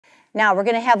Now we're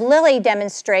going to have Lily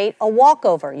demonstrate a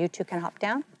walkover. You two can hop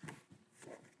down.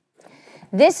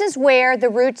 This is where the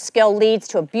root skill leads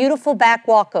to a beautiful back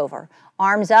walkover.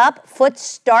 Arms up, foot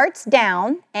starts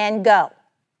down, and go.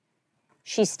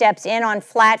 She steps in on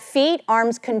flat feet,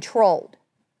 arms controlled.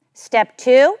 Step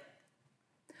 2,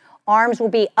 arms will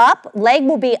be up, leg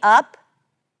will be up.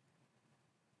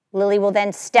 Lily will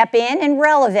then step in and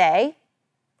releve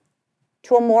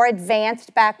to a more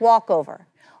advanced back walkover.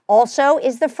 Also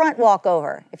is the front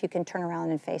walkover, if you can turn around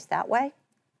and face that way.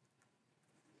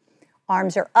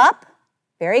 Arms are up,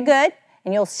 very good,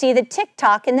 and you'll see the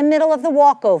tick-tock in the middle of the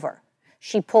walkover.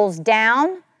 She pulls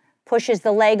down, pushes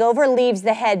the leg over, leaves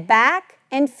the head back,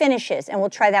 and finishes. And we'll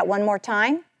try that one more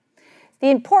time. The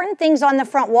important things on the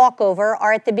front walkover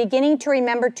are at the beginning to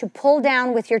remember to pull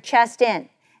down with your chest in.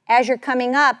 As you're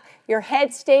coming up, your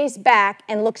head stays back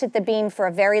and looks at the beam for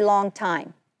a very long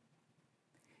time.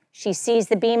 She sees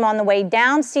the beam on the way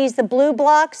down, sees the blue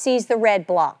block, sees the red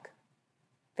block.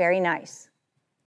 Very nice.